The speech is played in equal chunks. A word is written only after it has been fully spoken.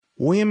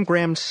William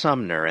Graham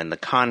Sumner and the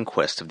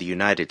Conquest of the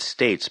United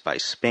States by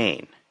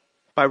Spain,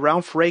 by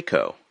Ralph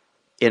Raico,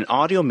 in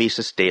Audio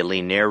Mises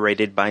Daily,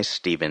 narrated by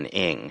Stephen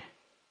Ing.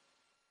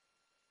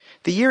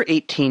 The year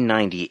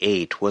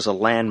 1898 was a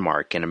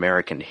landmark in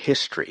American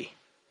history.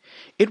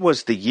 It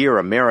was the year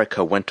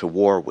America went to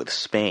war with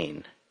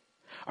Spain,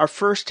 our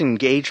first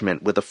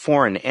engagement with a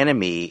foreign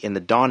enemy in the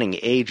dawning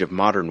age of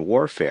modern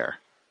warfare.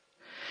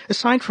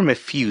 Aside from a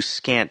few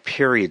scant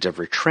periods of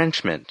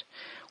retrenchment,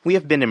 we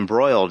have been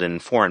embroiled in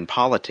foreign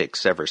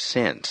politics ever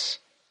since.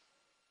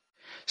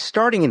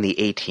 Starting in the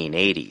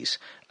 1880s,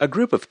 a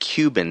group of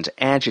Cubans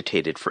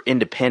agitated for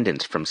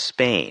independence from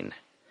Spain.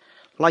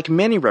 Like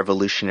many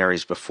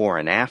revolutionaries before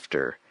and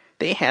after,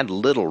 they had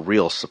little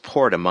real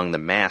support among the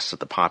mass of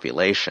the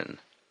population.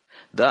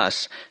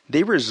 Thus,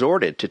 they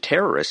resorted to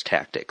terrorist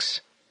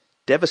tactics,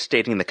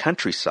 devastating the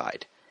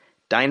countryside,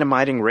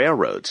 dynamiting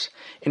railroads,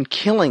 and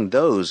killing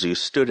those who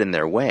stood in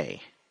their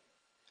way.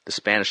 The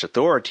Spanish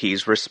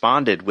authorities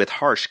responded with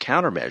harsh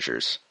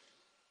countermeasures.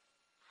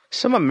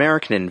 Some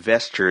American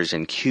investors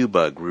in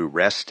Cuba grew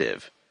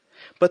restive,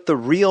 but the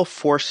real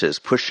forces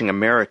pushing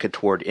America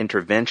toward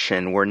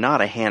intervention were not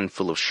a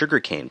handful of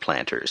sugarcane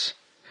planters.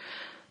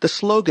 The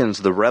slogans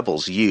the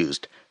rebels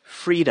used,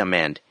 freedom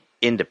and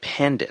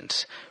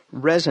independence,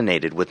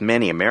 resonated with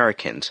many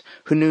Americans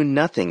who knew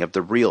nothing of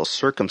the real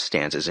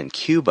circumstances in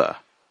Cuba.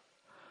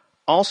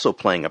 Also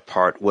playing a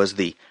part was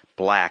the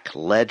black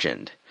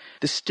legend,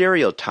 the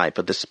stereotype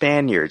of the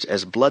Spaniards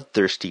as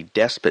bloodthirsty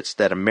despots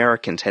that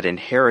Americans had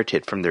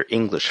inherited from their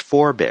English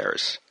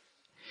forebears.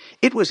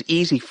 It was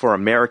easy for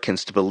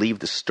Americans to believe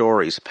the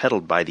stories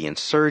peddled by the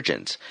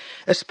insurgents,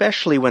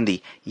 especially when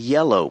the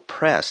yellow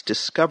press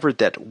discovered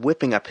that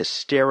whipping up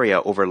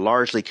hysteria over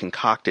largely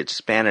concocted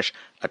Spanish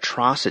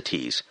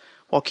atrocities,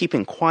 while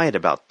keeping quiet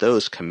about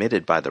those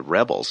committed by the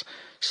rebels,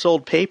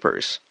 sold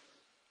papers.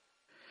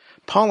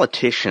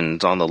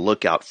 Politicians on the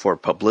lookout for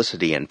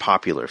publicity and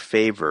popular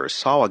favor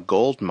saw a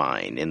gold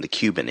mine in the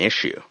Cuban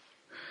issue.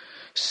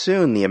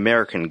 Soon the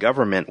American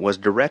government was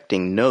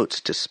directing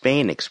notes to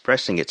Spain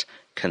expressing its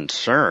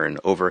concern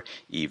over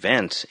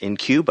events in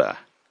Cuba.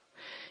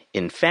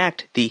 In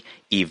fact, the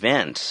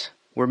events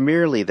were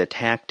merely the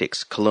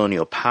tactics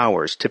colonial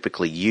powers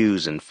typically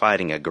use in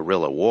fighting a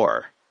guerrilla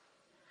war.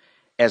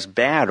 As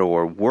bad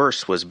or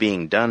worse was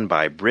being done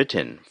by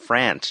Britain,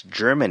 France,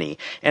 Germany,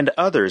 and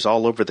others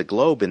all over the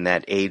globe in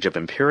that age of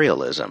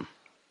imperialism.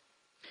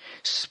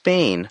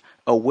 Spain,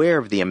 aware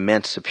of the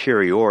immense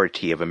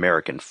superiority of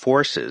American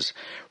forces,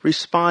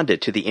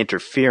 responded to the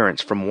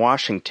interference from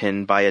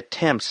Washington by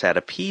attempts at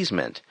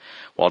appeasement,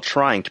 while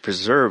trying to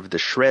preserve the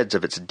shreds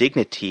of its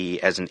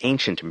dignity as an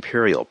ancient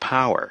imperial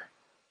power.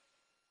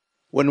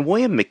 When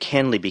William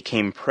McKinley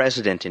became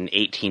president in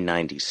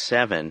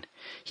 1897,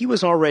 he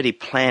was already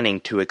planning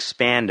to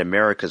expand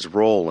America's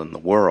role in the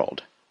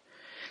world.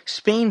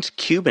 Spain's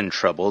Cuban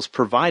troubles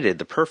provided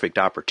the perfect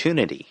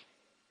opportunity.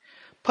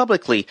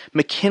 Publicly,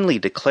 McKinley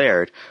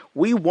declared,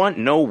 "We want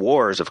no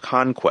wars of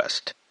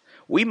conquest.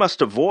 We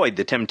must avoid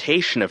the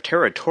temptation of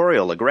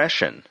territorial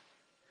aggression."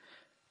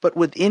 But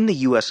within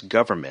the U.S.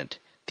 government,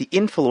 the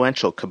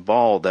influential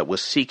cabal that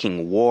was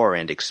seeking war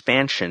and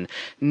expansion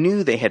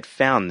knew they had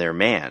found their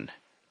man.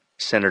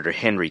 Senator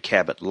Henry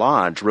Cabot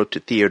Lodge wrote to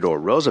Theodore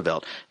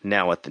Roosevelt,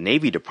 now at the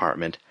Navy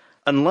Department,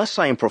 "Unless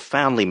I am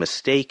profoundly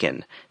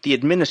mistaken, the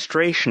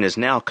administration is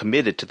now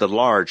committed to the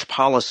large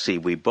policy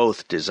we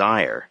both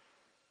desire."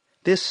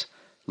 This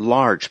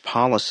large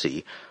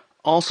policy,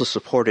 also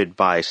supported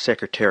by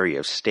Secretary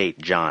of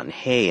State John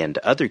Hay and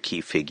other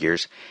key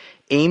figures,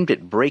 aimed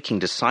at breaking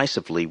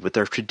decisively with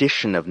our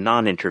tradition of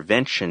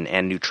non-intervention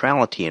and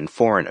neutrality in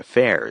foreign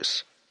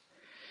affairs.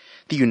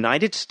 The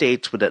United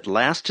States would at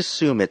last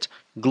assume its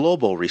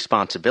global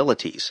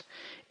responsibilities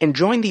and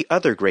join the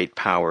other great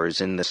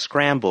powers in the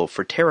scramble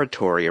for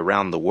territory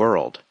around the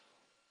world.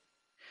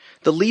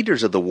 The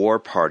leaders of the war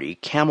party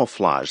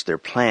camouflaged their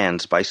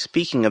plans by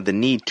speaking of the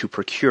need to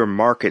procure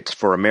markets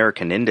for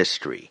American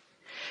industry,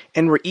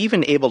 and were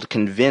even able to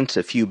convince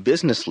a few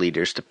business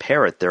leaders to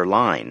parrot their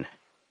line.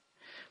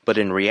 But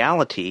in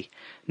reality,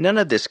 none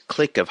of this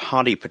clique of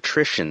haughty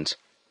patricians,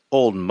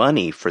 old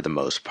money for the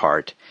most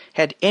part,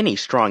 had any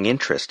strong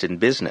interest in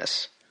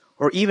business,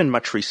 or even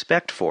much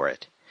respect for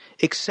it,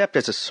 except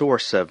as a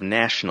source of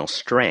national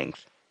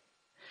strength.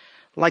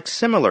 Like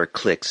similar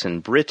cliques in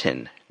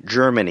Britain,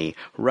 Germany,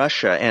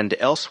 Russia, and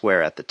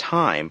elsewhere at the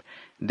time,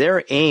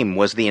 their aim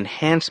was the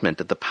enhancement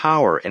of the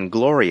power and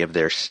glory of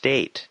their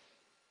state.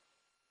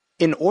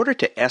 In order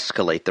to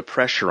escalate the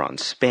pressure on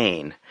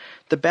Spain,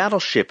 the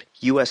battleship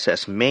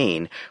USS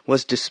Maine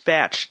was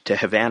dispatched to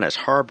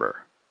Havana's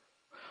harbor.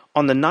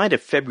 On the night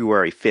of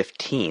February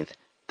 15th,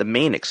 the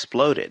Maine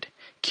exploded,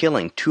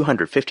 killing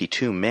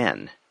 252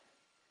 men.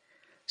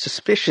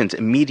 Suspicions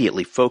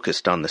immediately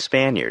focused on the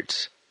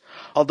Spaniards.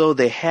 Although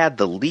they had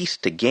the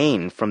least to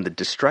gain from the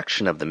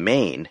destruction of the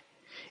Maine,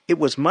 it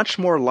was much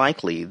more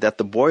likely that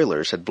the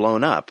boilers had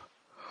blown up,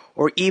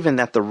 or even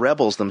that the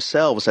rebels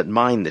themselves had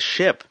mined the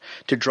ship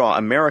to draw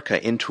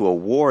America into a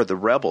war the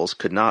rebels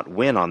could not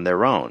win on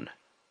their own.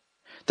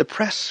 The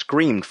press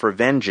screamed for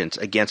vengeance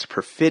against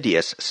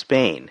perfidious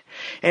Spain,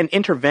 and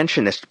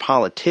interventionist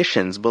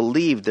politicians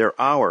believed their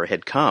hour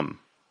had come.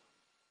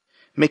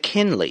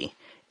 McKinley,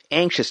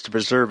 anxious to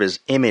preserve his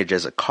image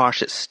as a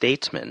cautious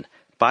statesman,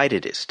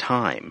 bided his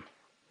time.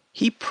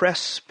 He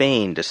pressed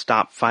Spain to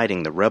stop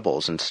fighting the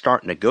rebels and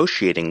start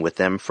negotiating with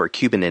them for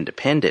Cuban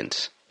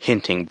independence,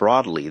 hinting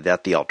broadly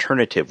that the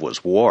alternative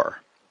was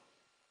war.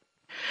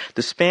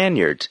 The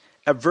Spaniards,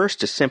 averse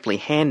to simply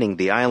handing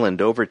the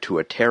island over to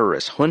a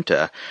terrorist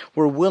junta,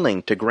 were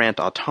willing to grant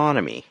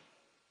autonomy.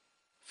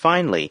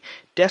 Finally,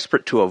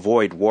 desperate to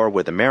avoid war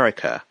with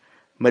America,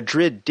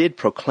 Madrid did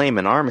proclaim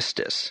an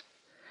armistice,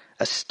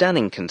 a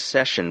stunning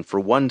concession for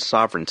one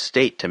sovereign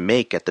state to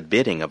make at the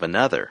bidding of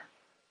another.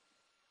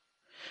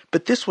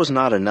 But this was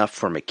not enough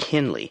for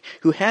McKinley,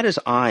 who had his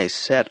eyes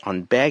set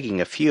on bagging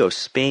a few of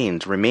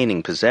Spain's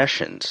remaining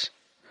possessions.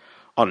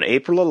 On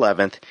April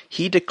 11th,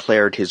 he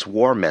declared his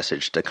war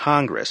message to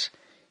Congress,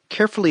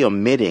 carefully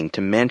omitting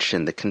to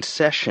mention the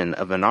concession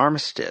of an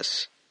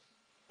armistice.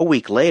 A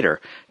week later,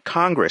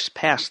 Congress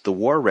passed the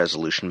war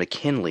resolution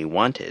McKinley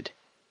wanted.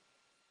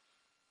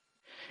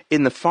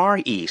 In the Far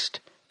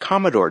East,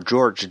 Commodore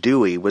George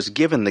Dewey was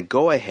given the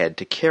go-ahead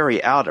to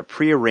carry out a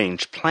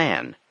prearranged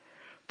plan,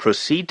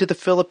 proceed to the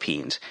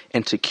Philippines,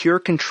 and secure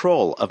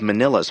control of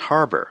Manila's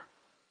harbor.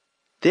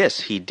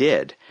 This he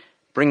did,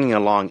 bringing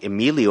along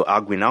Emilio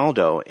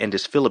Aguinaldo and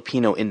his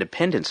Filipino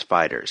independence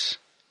fighters.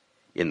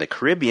 In the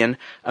Caribbean,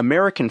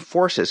 American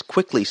forces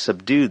quickly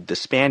subdued the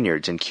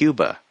Spaniards in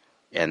Cuba,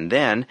 and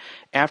then,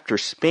 after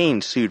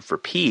Spain sued for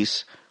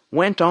peace,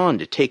 went on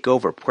to take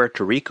over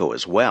Puerto Rico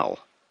as well.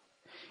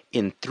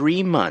 In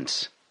 3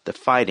 months, the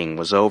fighting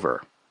was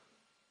over.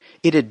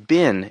 It had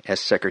been, as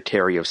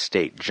Secretary of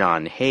State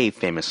John Hay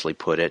famously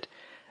put it,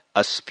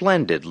 a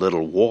splendid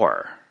little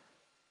war.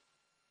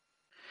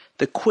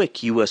 The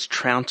quick U.S.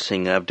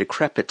 trouncing of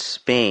decrepit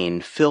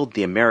Spain filled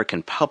the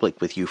American public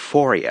with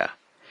euphoria.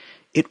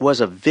 It was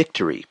a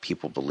victory,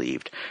 people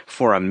believed,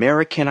 for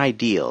American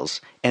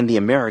ideals and the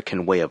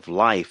American way of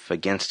life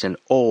against an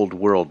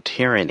old-world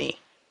tyranny.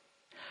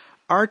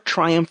 Our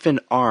triumphant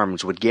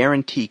arms would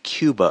guarantee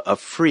Cuba a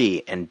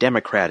free and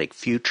democratic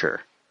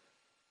future.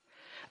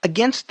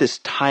 Against this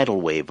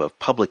tidal wave of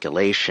public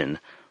elation,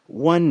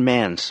 one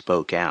man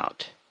spoke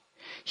out.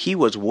 He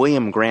was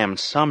William Graham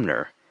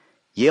Sumner,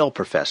 Yale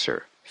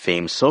professor,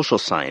 famed social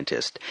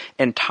scientist,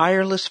 and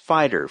tireless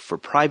fighter for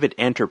private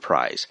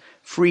enterprise,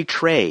 free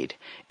trade,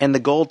 and the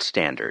gold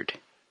standard.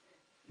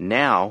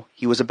 Now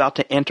he was about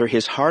to enter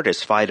his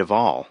hardest fight of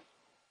all.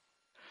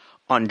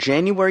 On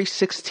January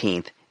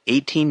 16,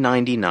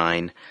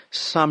 1899,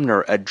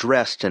 Sumner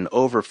addressed an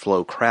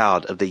overflow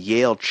crowd of the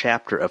Yale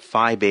chapter of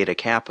Phi Beta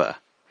Kappa.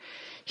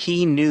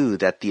 He knew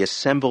that the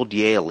assembled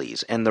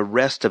Yaleys and the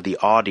rest of the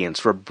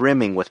audience were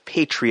brimming with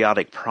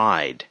patriotic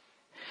pride.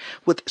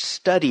 With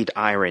studied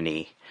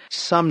irony,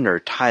 Sumner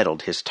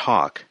titled his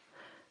talk,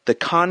 "The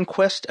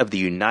Conquest of the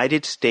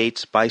United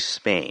States by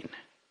Spain."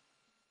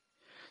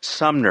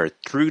 Sumner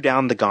threw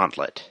down the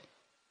gauntlet.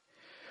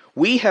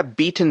 "We have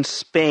beaten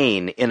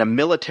Spain in a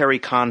military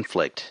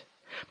conflict,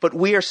 but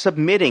we are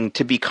submitting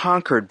to be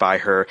conquered by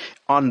her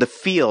on the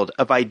field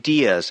of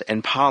ideas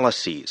and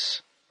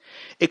policies.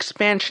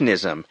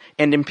 Expansionism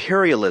and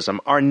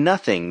imperialism are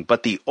nothing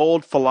but the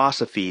old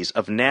philosophies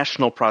of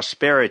national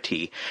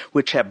prosperity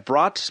which have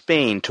brought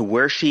Spain to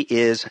where she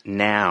is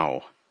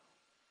now."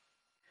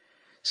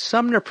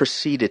 Sumner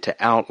proceeded to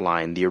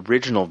outline the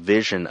original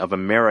vision of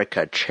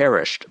America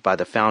cherished by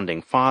the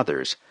Founding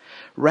Fathers,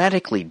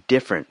 radically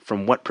different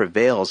from what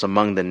prevails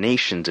among the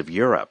nations of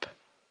Europe.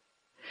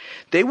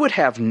 They would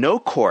have no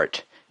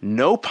court,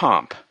 no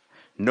pomp,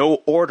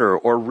 no order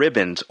or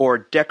ribbons or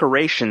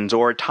decorations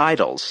or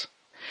titles.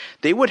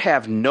 They would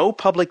have no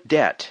public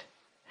debt.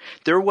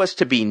 There was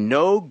to be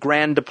no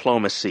grand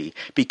diplomacy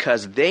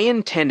because they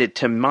intended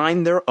to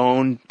mind their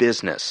own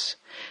business,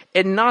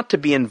 and not to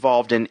be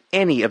involved in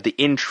any of the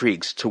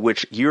intrigues to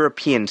which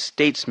European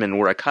statesmen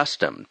were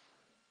accustomed.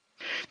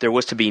 There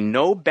was to be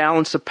no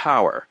balance of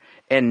power,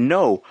 and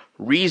no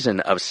reason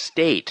of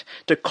state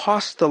to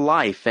cost the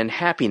life and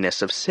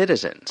happiness of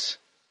citizens.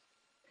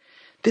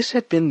 This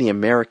had been the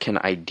American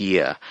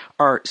idea,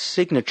 our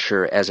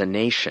signature as a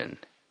nation.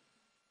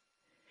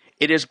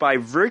 It is by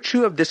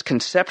virtue of this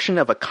conception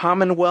of a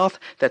commonwealth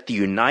that the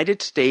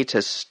United States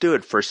has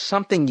stood for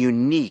something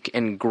unique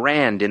and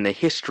grand in the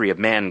history of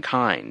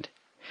mankind,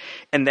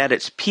 and that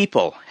its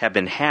people have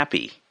been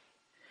happy.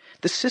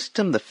 The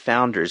system the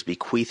founders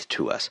bequeathed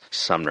to us,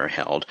 Sumner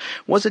held,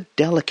 was a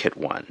delicate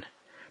one,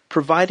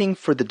 providing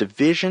for the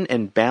division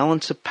and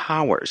balance of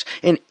powers,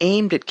 and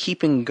aimed at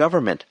keeping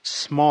government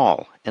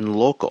small and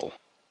local.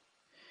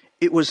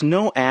 It was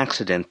no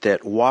accident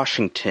that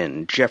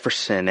Washington,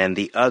 Jefferson, and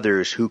the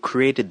others who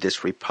created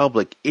this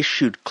republic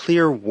issued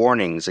clear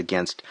warnings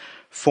against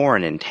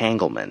foreign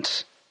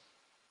entanglements.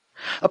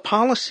 A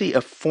policy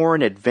of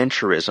foreign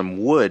adventurism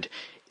would,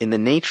 in the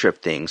nature of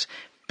things,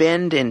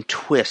 bend and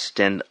twist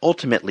and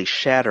ultimately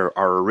shatter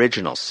our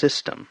original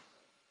system.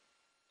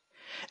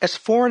 As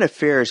foreign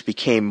affairs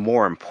became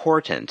more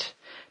important,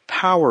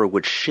 power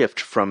would shift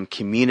from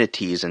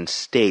communities and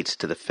states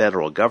to the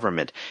federal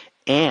government,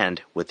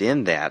 and,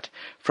 within that,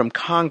 from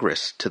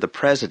Congress to the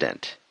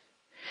president.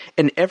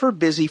 An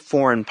ever-busy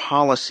foreign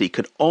policy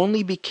could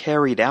only be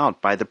carried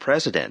out by the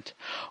president,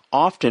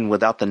 often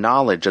without the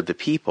knowledge of the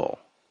people.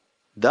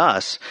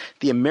 Thus,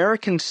 the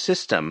American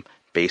system,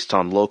 based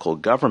on local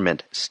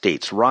government,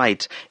 states'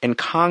 rights, and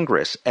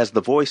Congress as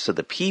the voice of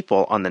the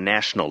people on the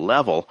national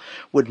level,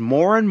 would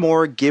more and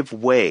more give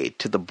way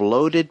to the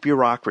bloated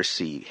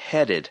bureaucracy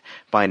headed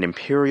by an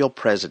imperial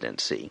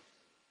presidency.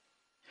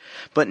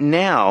 But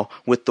now,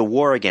 with the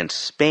war against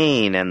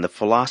Spain and the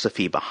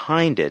philosophy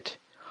behind it,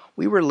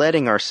 we were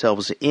letting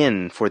ourselves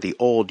in for the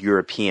old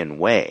European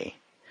way.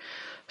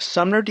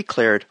 Sumner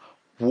declared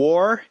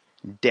war,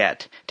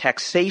 debt,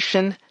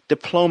 taxation,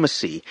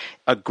 diplomacy,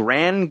 a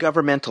grand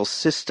governmental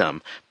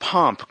system,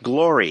 pomp,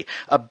 glory,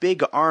 a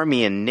big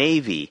army and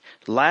navy,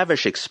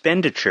 lavish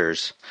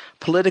expenditures,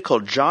 political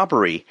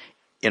jobbery,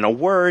 in a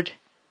word,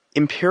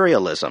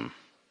 imperialism.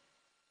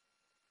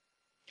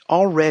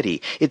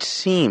 Already, it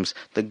seems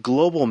the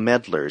global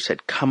meddlers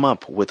had come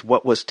up with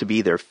what was to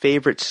be their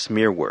favorite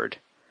smear word,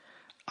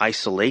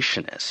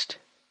 isolationist.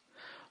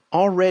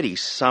 Already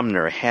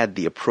Sumner had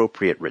the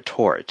appropriate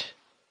retort.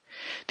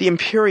 The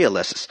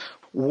imperialists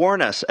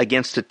warn us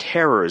against the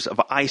terrors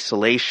of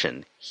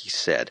isolation, he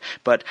said,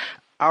 but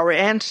our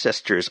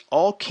ancestors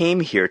all came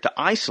here to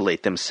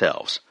isolate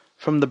themselves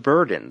from the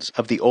burdens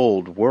of the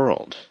old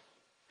world.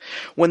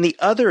 When the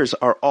others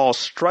are all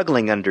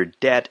struggling under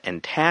debt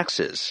and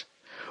taxes,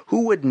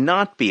 who would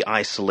not be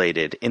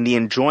isolated in the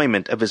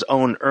enjoyment of his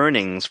own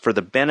earnings for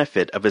the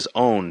benefit of his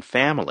own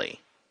family?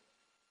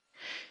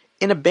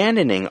 In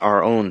abandoning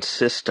our own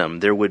system,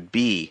 there would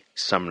be,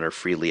 Sumner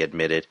freely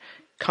admitted,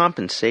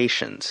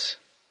 compensations.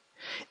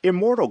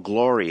 Immortal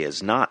glory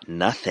is not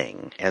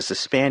nothing, as the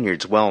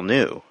Spaniards well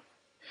knew.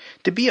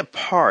 To be a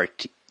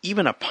part,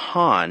 even a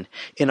pawn,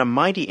 in a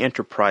mighty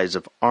enterprise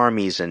of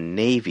armies and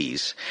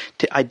navies,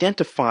 to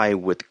identify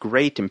with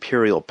great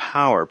imperial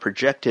power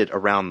projected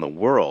around the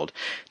world,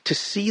 to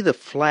see the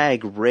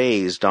flag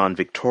raised on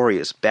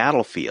victorious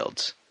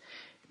battlefields,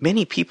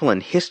 many people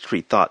in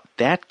history thought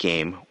that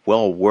game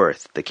well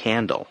worth the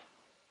candle.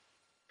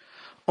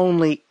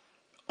 Only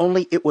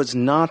it was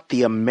not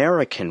the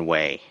American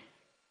way.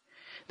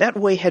 That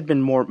way had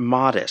been more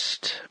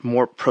modest,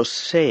 more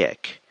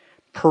prosaic,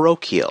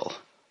 parochial,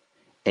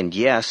 and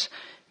yes,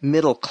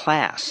 middle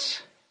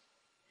class.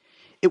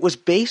 It was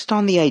based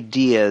on the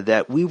idea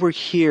that we were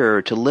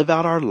here to live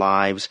out our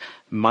lives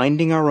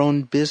minding our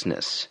own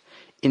business,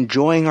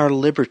 enjoying our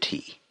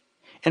liberty,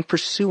 and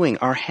pursuing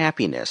our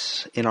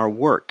happiness in our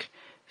work,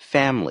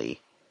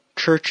 family,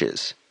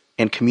 churches,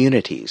 and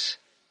communities.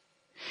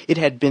 It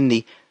had been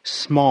the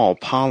small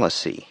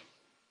policy.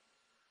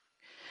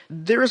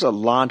 There is a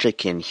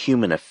logic in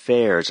human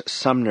affairs,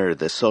 Sumner,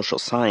 the social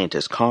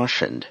scientist,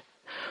 cautioned.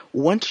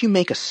 Once you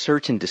make a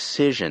certain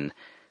decision,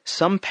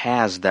 some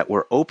paths that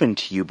were open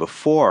to you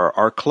before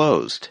are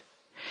closed,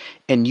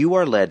 and you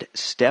are led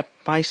step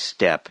by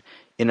step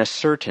in a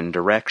certain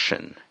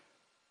direction.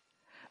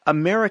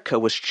 America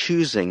was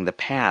choosing the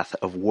path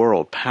of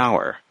world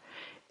power,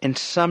 and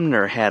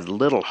Sumner had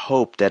little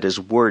hope that his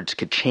words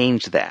could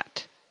change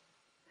that.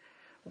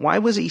 Why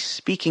was he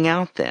speaking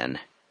out then?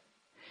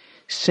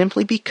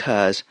 Simply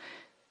because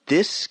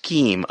this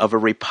scheme of a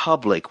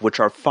republic which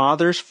our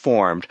fathers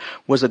formed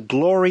was a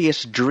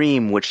glorious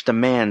dream which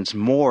demands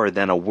more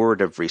than a word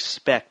of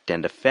respect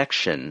and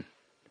affection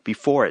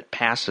before it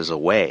passes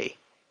away.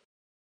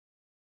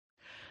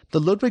 The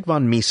Ludwig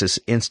von Mises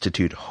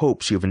Institute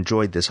hopes you've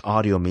enjoyed this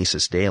Audio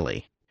Mises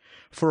Daily.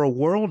 For a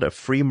world of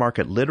free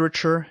market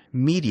literature,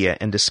 media,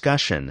 and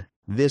discussion,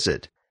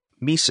 visit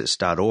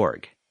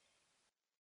Mises.org.